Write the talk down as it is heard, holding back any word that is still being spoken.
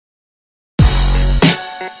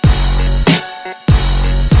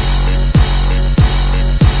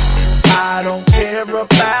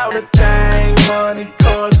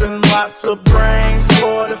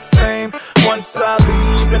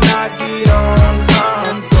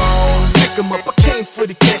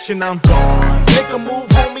the cash and I'm gone. Make a move,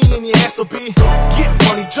 homie, and your ass will be gone. Get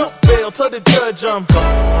money, jump bail, tell the judge I'm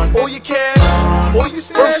gone. All your cash, all your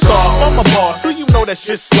stash. First off, I'm a boss, so you know that's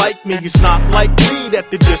just like me. It's not like me that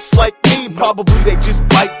they're just like me. Probably they just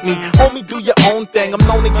bite me. Homie, do your own thing. I'm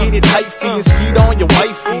known to get it hyphy and skeet on your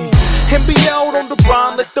wifey. And be out on the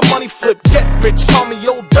grind, let the money flip. Get rich, call me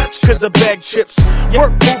old Dutch, cause I bag chips.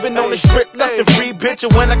 Work moving on the strip, nothing free, bitch.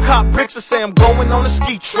 And when I cop bricks, I say I'm going on a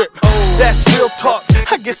ski trip. That's real talk,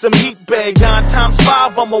 I get some heat bag. 9 times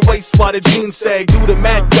 5 on my waist while the jeans sag. Do the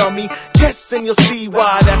math, dummy, guess and you'll see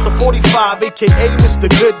why. That's a 45, aka Mr.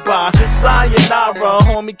 Goodbye. Sayonara,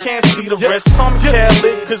 homie, can't see the rest. Call me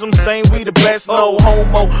Khaled, cause I'm saying we the best. No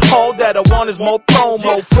homo, all that I want is more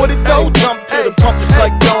promo. For the dough, jump to the pump just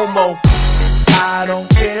like Domo. I don't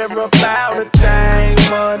care about a thing.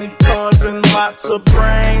 Money causing lots of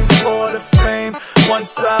brains for the fame.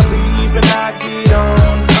 Once I leave and I get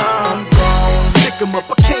on, I'm gone. Stick 'em up,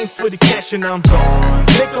 I came for the cash and I'm gone.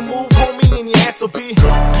 Make a move, homie, and your ass will be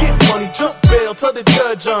gone. Get money, jump bail, tell the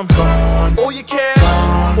judge I'm gone. All your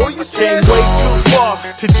cash, all your stash. Came way too far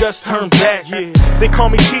to just turn back. Yeah. They call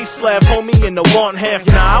me T-Slab, homie, and the want half.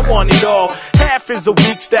 Nah, I want it all. Half is a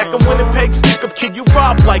weak stack. I'm Winnipeg, stick up, kid, you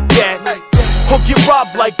rob like that. Or get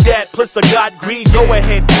robbed like that, plus I got greed. Go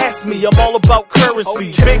ahead, ask me, I'm all about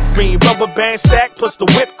currency. Big green, rubber band stack, plus the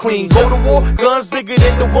whip clean. Go to war, guns bigger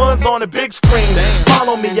than the ones on the big screen.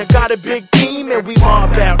 Follow me, I got a big team and we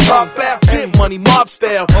mob out. Talk out, get money, mob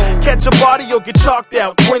style. Catch a body or get chalked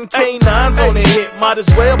out. Twin K9s on the hit, might as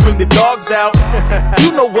well bring the dogs out.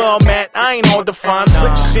 You know where I'm at, I ain't hard to find.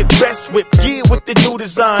 Slick shit, best whip, gear with the new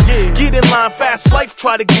design. Get in line, fast life,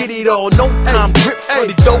 try to get it all. No time, grip for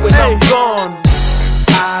the dough and I'm gone.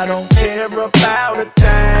 I don't care about a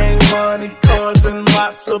thing. Money causing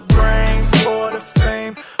lots of brains for the